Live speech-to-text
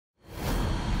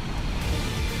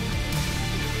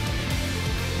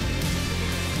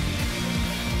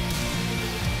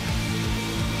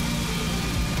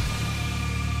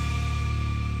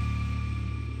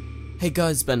Hey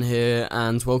guys, Ben here,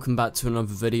 and welcome back to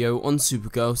another video on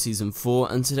Supergirl Season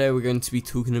 4, and today we're going to be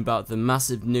talking about the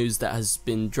massive news that has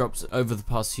been dropped over the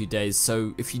past few days.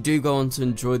 So if you do go on to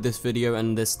enjoy this video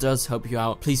and this does help you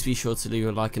out, please be sure to leave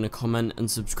a like and a comment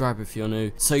and subscribe if you're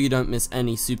new, so you don't miss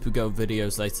any Supergirl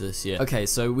videos later this year. Okay,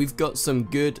 so we've got some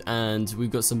good and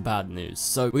we've got some bad news.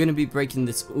 So we're going to be breaking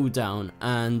this all down,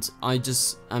 and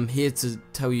I'm here to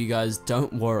tell you guys,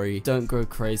 don't worry, don't go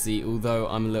crazy, although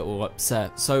I'm a little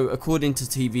upset. So according to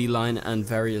TV Line and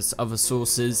various other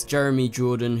sources, Jeremy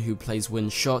Jordan, who plays Winn,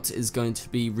 is going to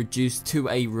be reduced to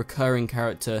a recurring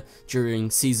character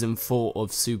during Season 4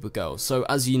 of Supergirl. So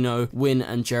as you know, Winn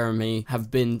and Jeremy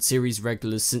have been series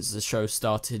regulars since the show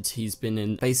started. He's been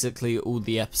in basically all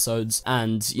the episodes,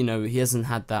 and you know, he hasn't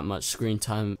had that much screen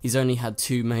time. He's only had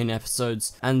 2 main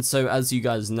episodes, and so as you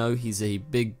guys know, he's a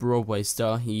big Broadway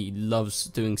star. He loves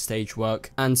doing stage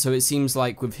work, and so it seems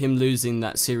like with him losing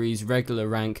that series regular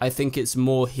rank, I think it's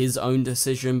more his own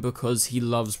decision because he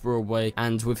loves Broadway,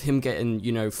 and with him getting,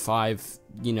 you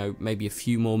know, maybe a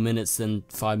few more minutes than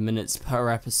 5 minutes per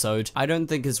episode, I don't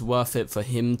think it's worth it for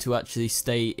him to actually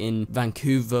stay in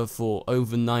Vancouver for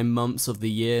over 9 months of the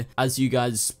year. As you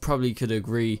guys probably could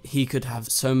agree, he could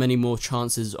have so many more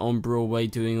chances on Broadway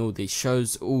doing all these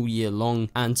shows all year long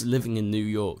and living in New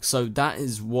York. So that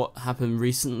is what happened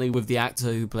recently with the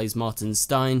actor who plays Martin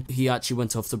Stein. He actually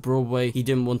went off to Broadway. He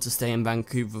didn't want to stay in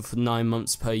Vancouver for 9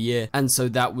 months per year, and so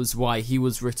that was why he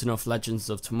was written off Legends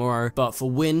of Tomorrow. But for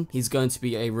Winn, he's going to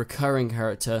be a recurring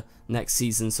character next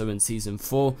season, so in Season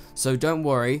 4. So don't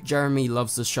worry, Jeremy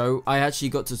loves the show. I actually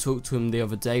got to talk to him the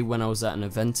other day when I was at an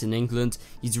event in England.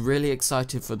 He's really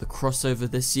excited for the crossover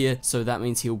this year, so that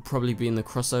means he'll probably be in the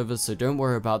crossover, so don't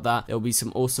worry about that. There'll be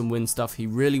some awesome Winn stuff. He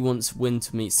really wants Winn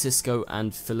to meet Cisco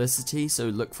and Felicity, so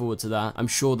look forward to that. I'm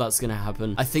sure that's going to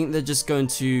happen. I think they're just going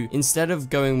to, instead of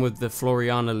going with the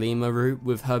Floriana Lima route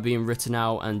with her being written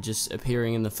out and just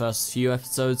appearing in the first few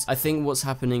episodes, I think what's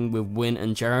happening with Winn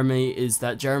and Jeremy is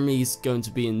that Jeremy's going to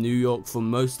be in New York for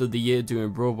most of the year doing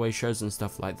Broadway shows and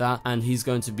stuff like that, and he's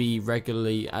going to be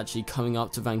regularly actually coming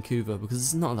up to Vancouver because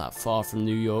it's not that far from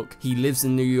New York. He lives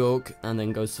in New York and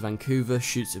then goes to Vancouver,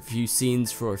 shoots a few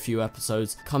scenes for a few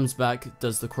episodes, comes back,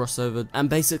 does the crossover,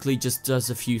 and basically just does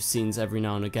a few scenes every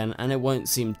now and again, and it won't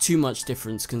seem too much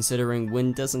difference considering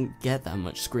Winn doesn't get that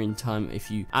much screen time if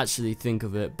you actually think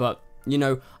of it. But you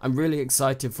know, I'm really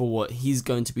excited for what he's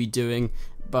going to be doing,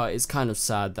 but it's kind of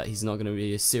sad that he's not going to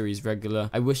be a series regular.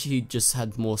 I wish he just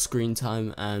had more screen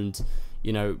time, and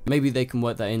you know, maybe they can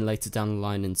work that in later down the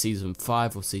line in Season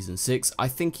 5 or Season 6. I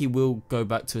think he will go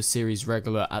back to a series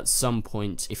regular at some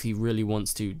point if he really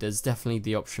wants to. There's definitely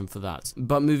the option for that.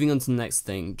 But moving on to the next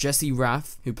thing, Jesse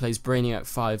Rath, who plays Brainiac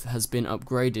 5, has been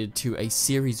upgraded to a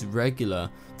series regular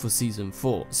for Season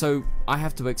 4. So I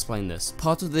have to explain this.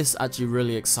 Part of this actually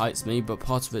really excites me, but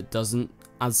part of it doesn't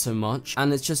as so much,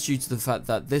 and it's just due to the fact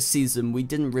that this season we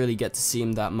didn't really get to see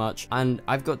him that much, and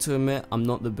I've got to admit, I'm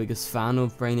not the biggest fan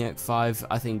of Brainiac 5.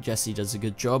 I think Jesse does a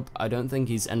good job. I don't think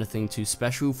he's anything too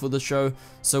special for the show,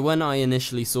 so when I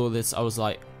initially saw this, I was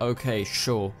like, okay,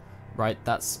 sure, right,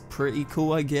 that's pretty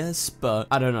cool, I guess, but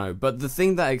I don't know. But the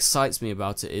thing that excites me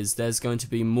about it is there's going to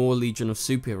be more Legion of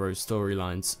Superheroes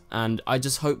storylines, and I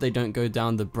just hope they don't go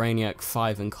down the Brainiac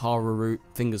 5 and Kara route.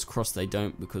 Fingers crossed they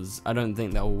don't, because I don't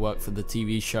think that will work for the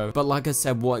TV show. But like I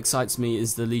said, what excites me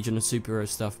is the Legion of Superheroes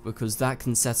stuff, because that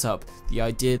can set up the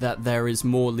idea that there is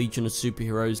more Legion of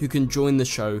Superheroes who can join the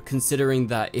show, considering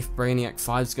that if Brainiac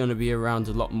 5 is going to be around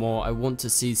a lot more, I want to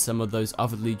see some of those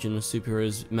other Legion of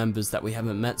Superheroes members that we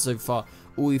haven't met so far.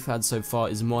 All we've had so far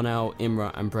is Mon-El,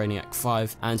 Imra, and Brainiac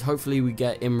 5, and hopefully we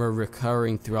get Imra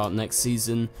recurring throughout next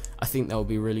season. I think that will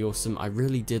be really awesome. I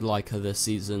really did like her this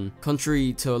season,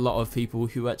 contrary to a lot of people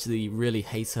who actually really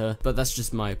hate her, but that's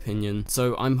just my opinion.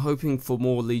 So I'm hoping for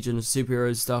more Legion of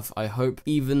Superheroes stuff. I hope,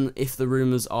 even if the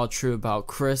rumors are true about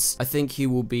Chris, I think he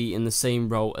will be in the same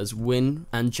role as Winn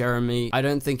and Jeremy. I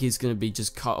don't think he's going to be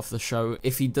just cut off the show.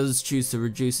 If he does choose to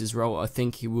reduce his role, I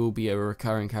think he will be a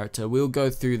recurring character. We'll go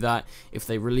through that if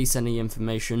they release any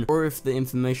information, or if the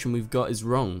information we've got is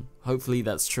wrong. Hopefully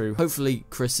that's true. Hopefully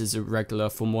Chris is a regular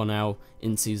for Mon-El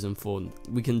in Season 4.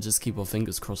 We can just keep our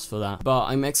fingers crossed for that. But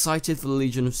I'm excited for the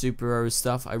Legion of Superheroes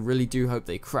stuff. I really do hope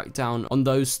they crack down on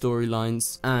those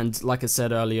storylines. And like I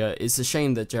said earlier, it's a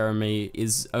shame that Jeremy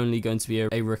is only going to be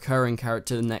a recurring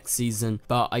character next season,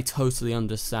 but I totally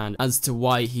understand as to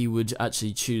why he would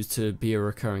actually choose to be a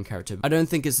recurring character. I don't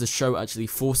think it's the show actually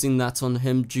forcing that on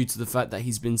him due to the fact that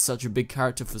he's been such a big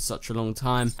character for such a long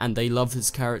time and they love his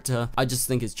character. I just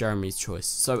think it's Jeremy's choice.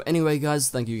 So anyway guys,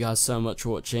 thank you guys so much for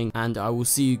watching, and I will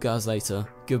see you guys later.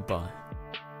 Goodbye.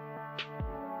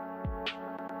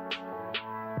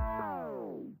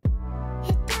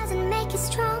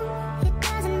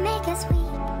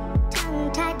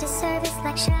 to service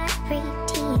like Shari.